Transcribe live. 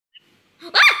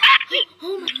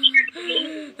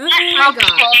my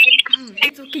god.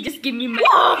 It's okay, just give me my...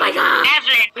 Oh my god!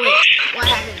 Evelyn. Wait, what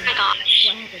happened? Oh my gosh.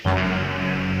 What happened?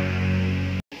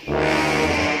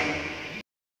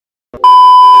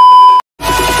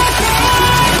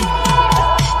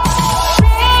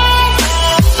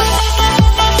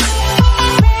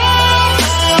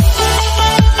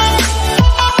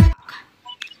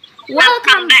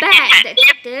 Welcome back,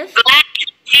 detective. Glad to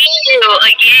see you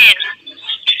again.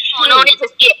 Oh, no need to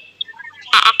skip.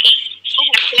 Okay.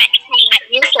 I have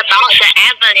news about the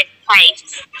Evelyn place.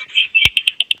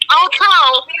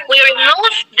 Although we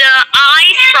removed the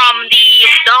eyes from the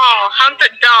doll,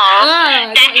 haunted doll,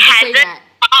 that hasn't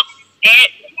stopped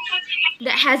it.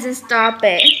 That hasn't stopped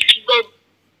it.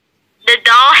 The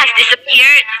doll has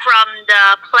disappeared from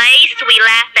the place we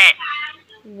left it.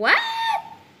 What?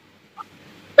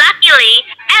 Luckily,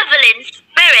 Evelyn's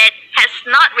spirit has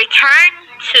not returned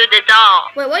to the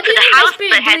doll. Wait, what do to you the mean by house,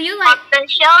 spirit? but Do has you like...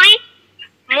 potentially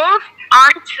moved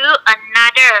on to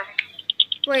another.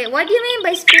 Wait, what do you mean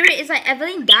by spirit? Is like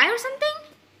Evelyn died or something?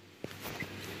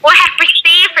 We have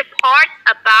received reports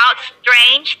about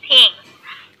strange things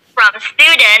from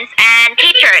students and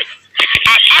teachers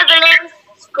at Evelyn's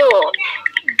school.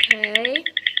 Okay.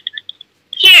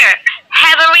 Here,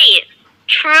 have a read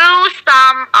through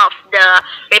some of the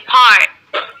report.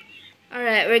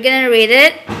 Alright, we're gonna read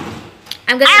it.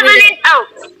 I'm gonna read Evelyn it.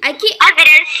 Oaks.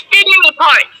 Evidence student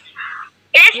reports.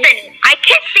 Listen, I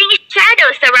keep seeing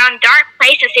shadows around dark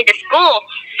places in the school.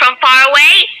 From far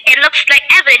away, it looks like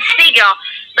Evelyn's figure,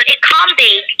 but it can't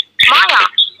be. Maya.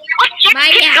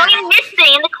 Objects keep going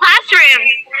missing in the classroom.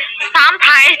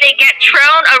 Sometimes they get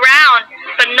thrown around,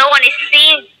 but no one is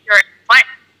seeing her. What?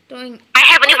 I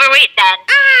haven't even read that.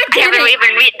 I haven't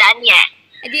even read that yet.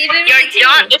 Your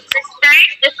job is to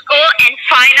search the school and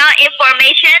find out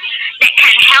information that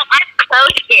can help us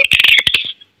close it.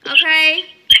 Okay.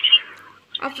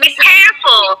 Be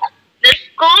careful. The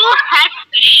school has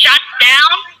to shut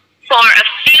down for a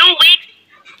few weeks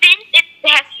since it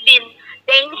has been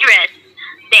dangerous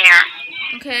there.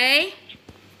 Okay.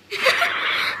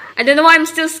 I don't know why I'm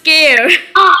still scared.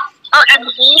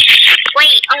 OMG.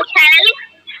 Wait, okay.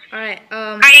 Alright,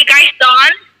 Are you guys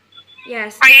done?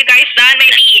 Yes. Are you guys done,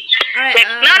 maybe? Alright,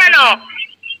 No.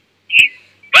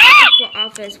 For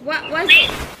office. What was it?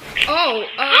 Oh,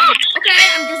 okay,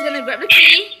 I'm just gonna grab the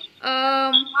key.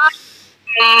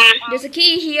 There's a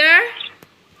key here.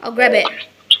 I'll grab it.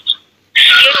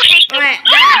 Alright.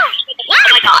 Oh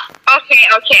my god. Okay.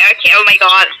 Oh my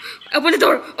god. Open the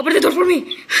door. Open the door for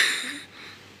me.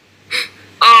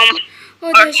 Okay.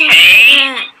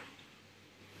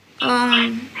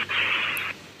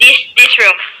 This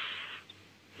room.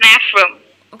 Math room.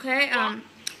 Okay,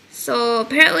 so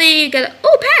apparently you got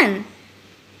pen.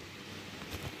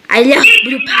 I love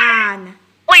blue pen.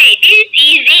 Wait, this is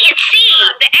easy. It's C.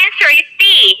 The answer is C.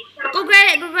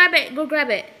 Go grab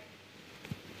it.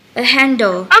 A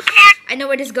handle. Okay. I know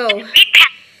where this goes.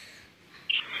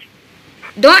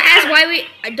 Don't ask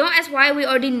why we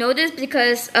already know this,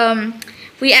 because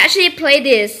we actually played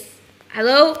this.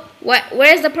 Hello?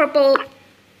 Where's the purple?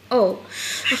 Oh.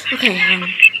 Okay.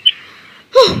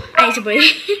 I need to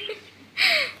breathe.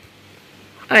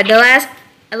 Alright, the last.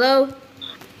 Hello?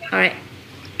 Alright.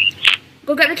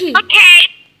 Go grab the key. Okay.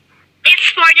 It's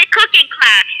for the cooking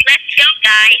class. Let's go,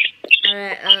 guys.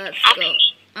 Alright, let's go.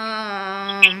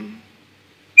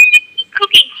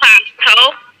 Cooking class,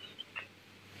 Toe.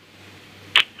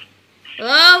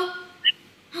 Hello?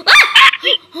 Ah!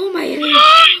 Oh my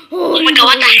god. Oh my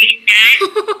god,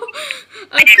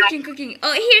 cooking.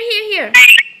 Oh, here. I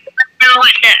don't know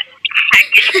what the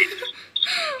heck.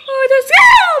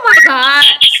 Oh my god.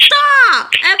 Stop.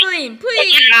 Evelyn,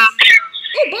 please.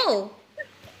 Oh, bowl.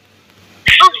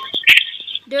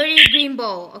 Dirty green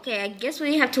bowl. Okay, I guess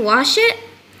we have to wash it.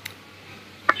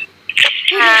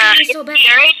 It's so bad.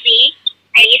 Dirty.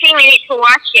 I think we need to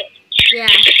wash it. Yeah.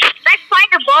 Let's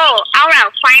find a bowl.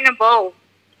 Aura, find a bowl.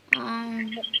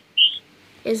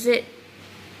 Is it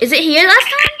here last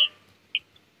time?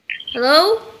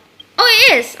 Hello? Oh,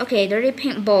 it is. Okay, dirty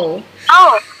pink bowl.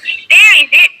 Oh, there is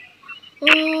it.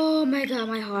 Oh my god,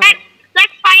 my heart.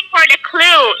 Let's find for the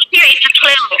clue. Here is the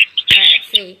clue. Let's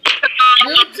see.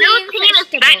 Blue team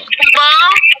vegetable.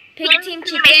 Pink team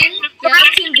chicken. Yellow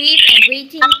team beef. And green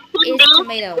team is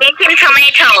tomato. Green team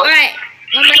tomato. Alright,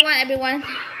 one by one, everyone.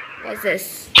 What's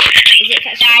this? Is it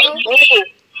vegetable?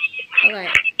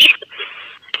 Alright.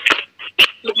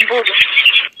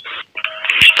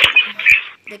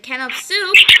 The can of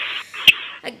soup.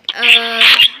 The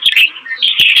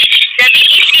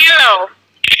beef is yellow.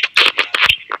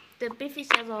 The beef is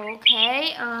yellow.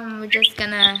 Okay. We're just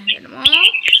gonna get them all.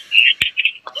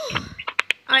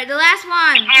 Alright, the last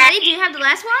one. Caddy, do you have the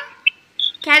last one?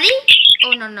 Caddy?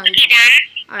 Oh, no, you don't.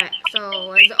 Alright, so, oh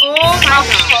my god.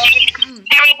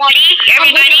 Everybody,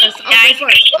 I'll go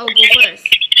first. I'll go first.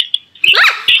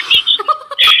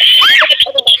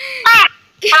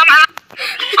 There's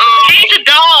a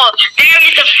doll.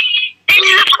 There's a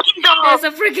fucking doll. There's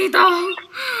a freaking doll.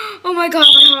 Oh my god,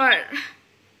 my heart.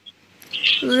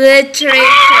 Literature.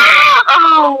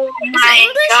 Oh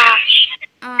my gosh.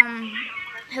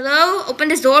 Hello? Open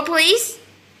this door, please.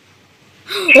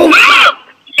 Oh my god.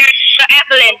 There's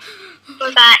Evelyn.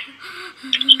 Who's that?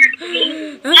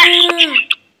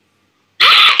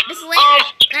 Just laugh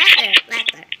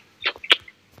there.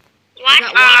 What?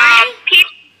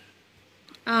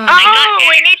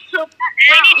 We need to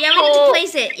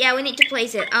place it. We need to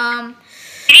place it.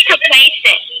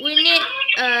 We need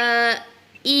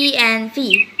E and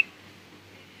V.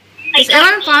 Does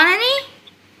anyone found any?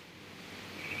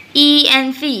 E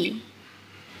and V.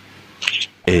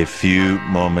 A few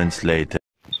moments later.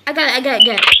 I got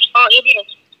it. Oh, it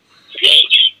is.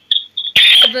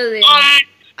 Evelyn.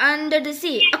 Under the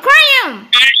sea. Aquarium!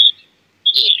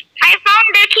 I found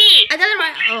the key. I got it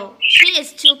right. Oh, she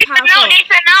is too powerful. No, there's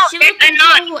a note. She will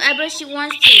control whoever she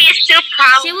wants to. She is too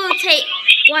powerful. She will take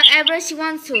whatever she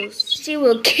wants to. She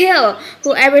will kill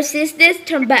whoever sees this.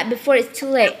 Turn back before it's too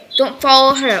late. Don't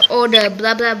follow her or the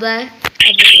blah blah blah.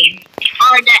 Evelyn.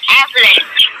 Or the Evelyn.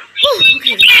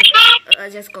 Okay,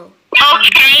 let's just go.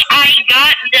 Okay, I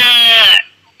got the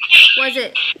What is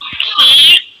it?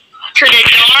 key to the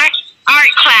door.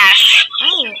 Art class.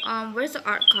 Oh, where's the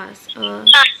art class?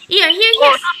 Here.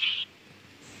 Oh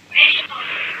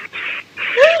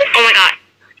my god.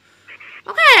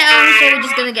 Okay, so we're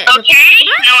just gonna get Okay,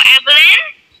 no Evelyn.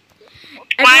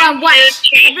 Everyone 1, watch.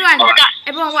 2, 3.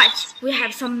 Everyone watch. We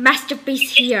have some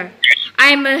masterpiece here.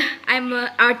 I'm a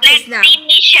artist now. Let's see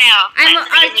Michelle. I'm an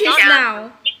artist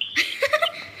now.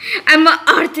 I'm an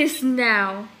artist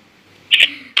now.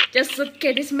 Just look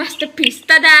at this masterpiece.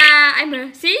 Tada! I'm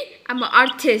an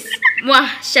artist.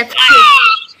 Mwah, chef kiss.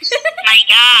 My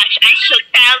gosh, I should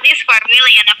sell this for $1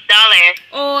 million.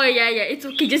 Oh yeah, it's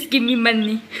okay. Just give me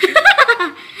money. Okay,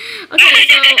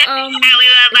 so I will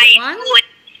buy one. food.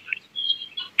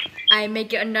 I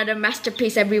make it another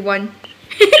masterpiece, everyone.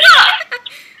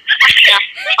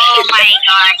 Oh my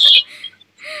gosh.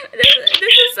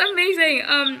 This is amazing.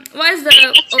 What is the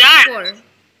for?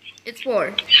 It's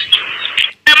for.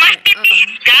 The masterpiece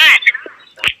is gone.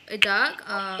 A dog.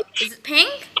 Is it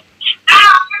pink?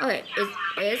 Okay,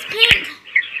 it's pink.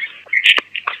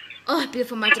 Oh,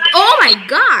 beautiful masterpiece. Oh my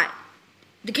god!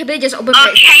 The cabinet just opened.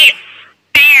 Okay,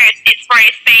 stairs. It's for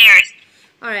the stairs.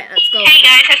 Alright, let's go. Hey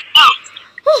guys, let's go.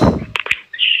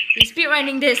 We speed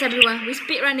running this, everyone. We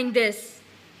speed running this.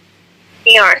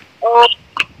 Here. Oh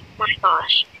my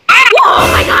gosh. Oh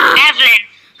my god! Evelyn.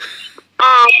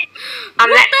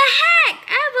 What the heck?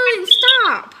 Evelyn,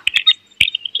 stop!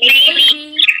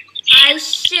 Maybe I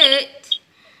should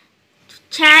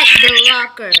check the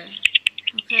locker.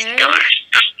 Okay.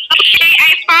 Okay,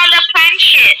 I found the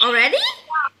planchette. Already?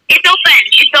 It's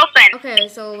open. Okay,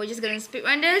 so we're just gonna speed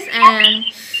run this and.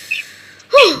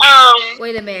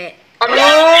 Wait a minute. Oh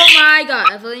my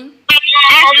god, Evelyn.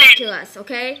 Evelyn. Kill us,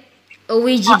 okay? A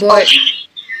Ouija board.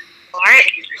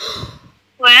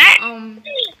 What?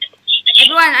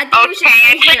 Everyone, I think we should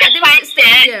stay here. I think we should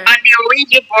stay here. On the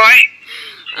Ouija board.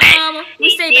 We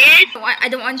stay here. I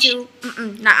don't want to.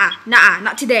 Nah,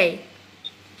 not today.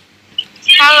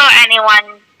 Hello,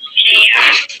 anyone.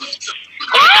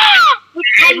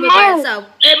 Emma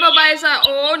by herself.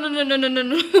 Oh no.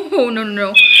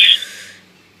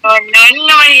 Oh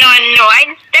no.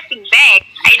 I'm stepping back.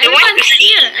 I don't want to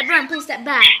see. Everyone, please step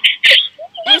back.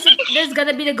 There's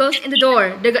gonna be the ghost in the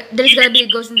door. There's gonna be a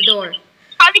ghost in the door.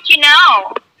 How did you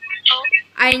know?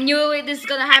 I knew this is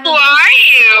gonna happen. Who are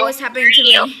you? What's happening to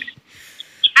me? I'm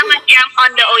gonna jump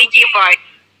on the Ouija board.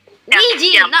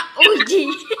 Ouija, not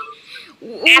Ouija.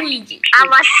 Ouija. I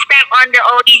must step on the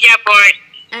Ouija board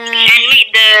and meet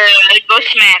the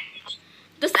ghost man.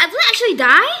 Does Evelyn actually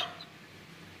die?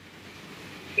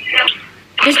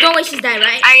 There's no way she's died,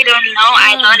 right? I don't know.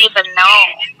 I don't even know.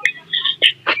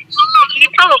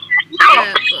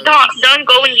 Don't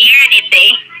go near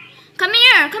anything. Come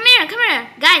here.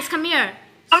 Guys, come here.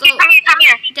 Okay, So, come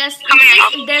here. just Come here.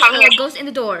 if there's Come a here. ghost in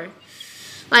the door.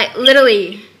 Like,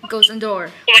 literally, ghost in the door.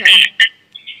 Okay.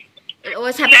 It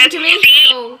always happening to me,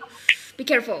 so be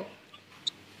careful.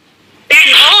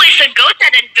 There's always a ghost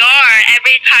at the door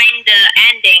every time the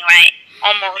ending, right?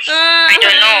 Almost. I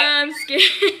don't know. I'm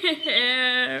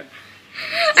scared.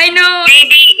 I know.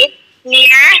 Maybe it's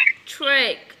near.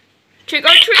 Trick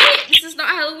or treat. This is not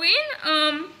Halloween.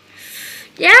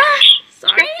 Yeah.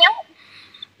 Sorry.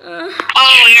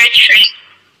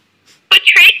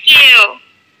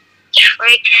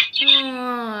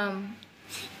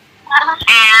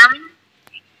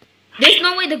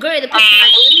 girl in the picture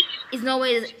is no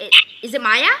way. Is it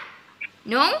Maya?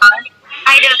 No.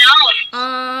 I don't know.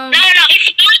 No,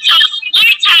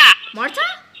 it's Marta. Marta?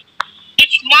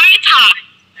 It's Marta.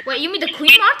 Wait, you mean the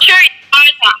Queen Marta? Sure, it's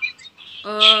Marta.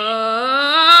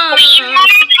 Queen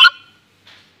Marta.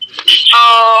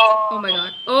 Oh my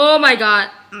god. Oh my god.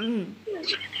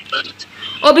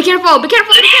 Oh, be careful. Be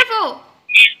careful. Be careful.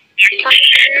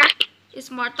 Is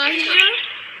Marta here?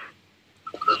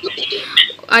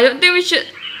 I don't think we should.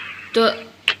 Do we run?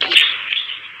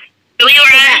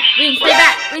 We stay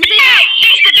back. We stay back.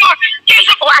 There's the door. There's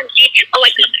the door. Oh my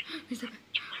goodness.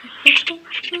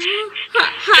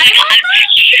 Hi, Marta.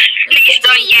 Please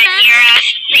don't get near us,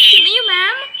 Nice to please. meet you,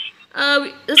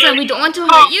 ma'am. Listen, we don't want to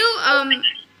hurt you. Oh no!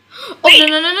 It's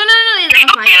on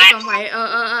fire. It's on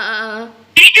fire.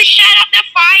 We need to shut off the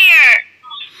fire.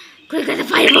 Quick, get the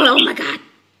fire! Oh my god!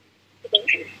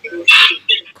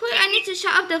 Quick, I need to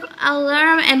shut off the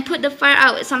alarm and put the fire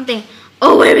out with something.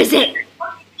 Oh, where is it?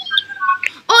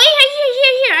 Oh,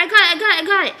 here! I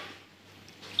got it.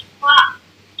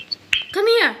 Come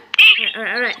here.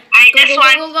 Alright. Go. I'm going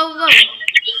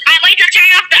to turn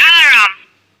off the alarm.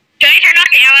 Can I turn off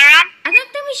the alarm? I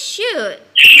don't think we should.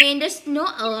 I mean, there's no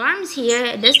alarms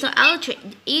here. There's no electric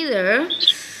either.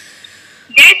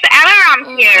 There's the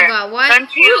alarm here. Oh my god, what?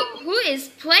 Don't you? Who is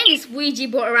playing this Ouija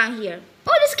board around here?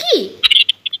 Oh, there's a key.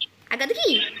 I got the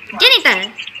key.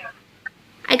 Janitor.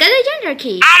 I got the janitor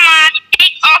key. I'ma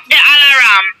take off the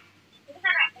alarm.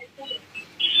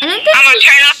 I don't think I'ma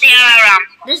turn off the alarm.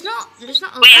 There's no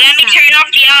alarm Wait, let me sound. turn off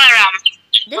the alarm.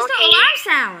 There's no Okay. alarm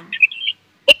sound.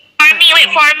 Wait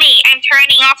for me. I'm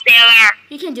turning off the alarm.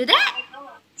 You can do that?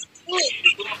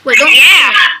 Wait, don't.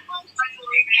 Yeah.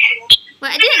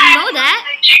 Wait, I didn't know that.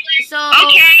 So.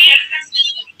 Okay.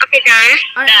 Okay, done.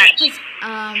 Alright, Done. please,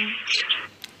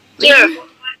 Here.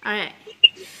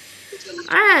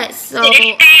 Alright, so. Did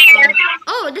it stay?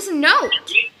 Oh, there's a note.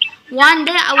 One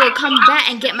day I will come back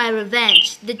and get my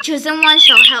revenge. The chosen one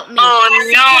shall help me.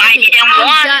 Oh no, I didn't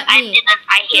want. Guide I me didn't.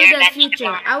 I hear to the that.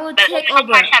 future. I will But- take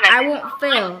over. I won't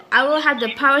fail. I will have the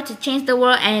power to change the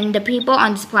world and the people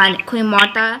on this planet. Queen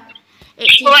Martha,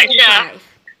 1885.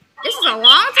 This is a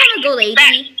long time ago,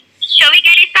 lady. Shall we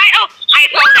get inside? Oh, I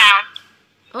fell down.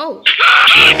 Oh,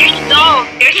 There's doll.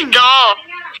 There's doll.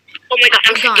 Oh my god,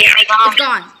 I'm it's gone. scared. It's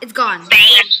gone. It's gone.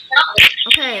 Bam.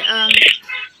 Okay,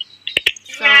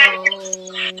 so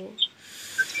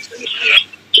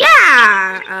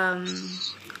yeah,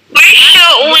 Where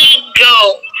should we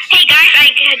go? Hey guys, I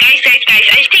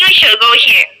think I should go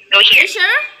here. Go here. you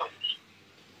sure?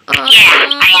 Yeah,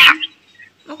 I am.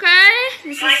 Okay,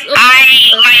 this is.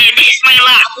 This is my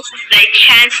luck. This is the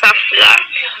chance of luck.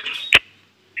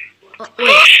 Oh,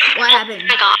 wait, what happened? Oh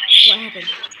my gosh. What happened?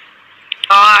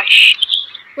 Gosh.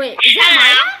 Wait, is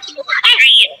that Who are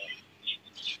you?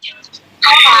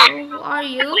 Maya? Who are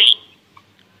you?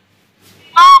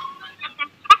 Oh,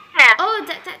 Oh,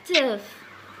 detective.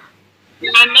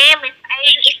 my name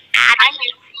is Abby.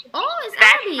 Oh, it's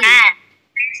Best Abby. friend.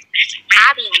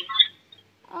 Abby.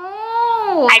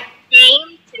 Oh. I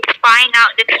came to find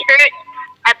out the truth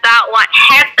about what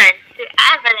happened to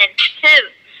Evelyn too,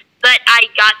 but I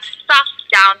got stuck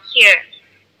down here.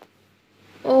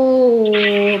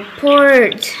 Oh, poor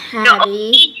The Abby.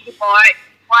 Ouija board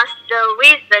was the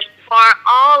reason for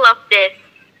all of this.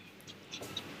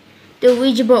 The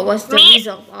Ouija board was the Me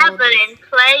reason of and all this. Evelyn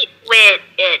played with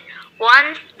it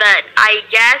once, but I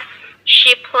guess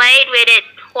she played with it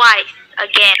twice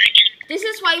again. This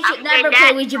is why you should After never that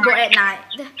play Ouija board at night.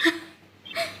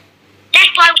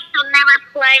 That's why we should never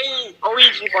play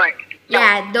Ouija board. No.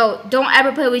 Yeah, don't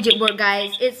ever play Ouija board,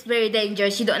 guys. It's very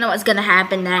dangerous. You don't know what's gonna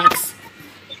happen next.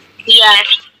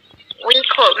 Yes, we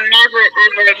could never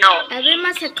ever know. Evelyn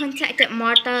must have contacted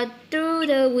Martha through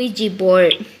the Ouija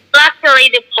board. Luckily,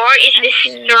 the board is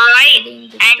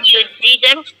destroyed, and you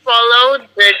didn't follow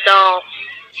the doll.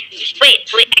 Wait,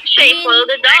 we actually followed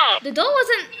the doll. The doll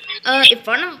wasn't in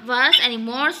front of us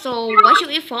anymore, so why should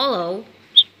we follow?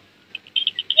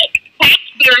 Thank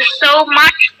you so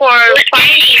much for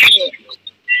finding me.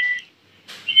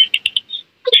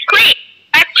 Quick,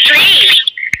 let's play.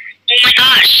 Oh my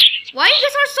gosh. Why you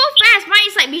guys are so fast? Mine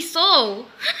is like be slow.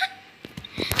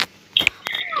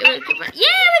 Yeah, we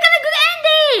got a good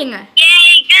ending.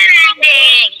 Yay, good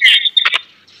ending.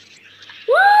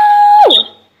 Woo!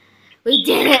 We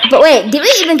did it. But wait, did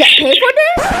we even get paid for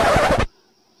this?